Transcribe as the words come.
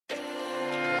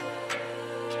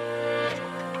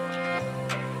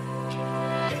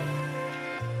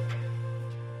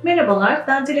Merhabalar,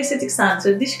 Dental Estetik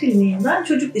Center Diş Kliniği'nden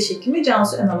çocuk diş hekimi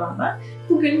Cansu Önalan ben.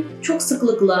 Bugün çok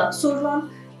sıklıkla sorulan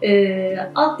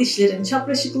alt dişlerin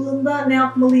çapraşıklığında ne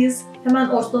yapmalıyız, hemen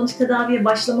ortodontik tedaviye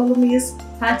başlamalı mıyız,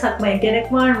 tel takmaya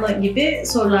gerek var mı gibi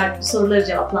soruları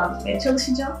cevaplandırmaya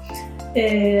çalışacağım.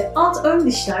 Alt ön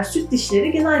dişler, süt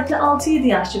dişleri genellikle 6-7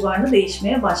 yaş civarında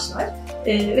değişmeye başlar.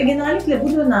 Ve genellikle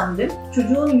bu dönemde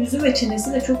çocuğun yüzü ve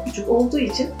çenesi de çok küçük olduğu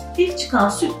için ilk çıkan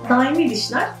süt daimi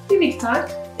dişler bir miktar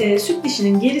süt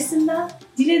dişinin gerisinden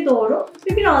dile doğru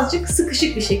ve birazcık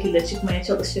sıkışık bir şekilde çıkmaya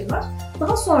çalışırlar.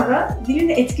 Daha sonra dilin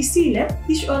etkisiyle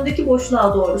diş öndeki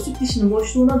boşluğa doğru, süt dişinin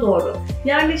boşluğuna doğru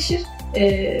yerleşir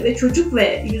ve çocuk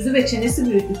ve yüzü ve çenesi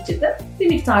büyüdükçe de bir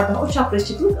miktar daha o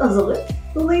çapraşıklık azalır.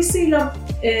 Dolayısıyla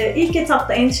ilk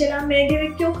etapta endişelenmeye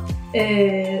gerek yok.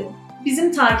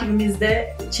 Bizim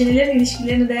takibimizde çenelerin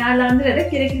ilişkilerini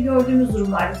değerlendirerek gerekli gördüğümüz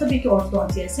durumlarda tabii ki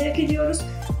ortodontiye sevk ediyoruz.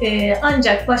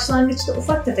 Ancak başlangıçta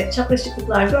ufak tefek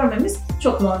çapraşıklıklar görmemiz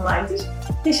çok normaldir.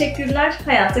 Teşekkürler,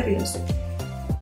 hayata gülümseyin.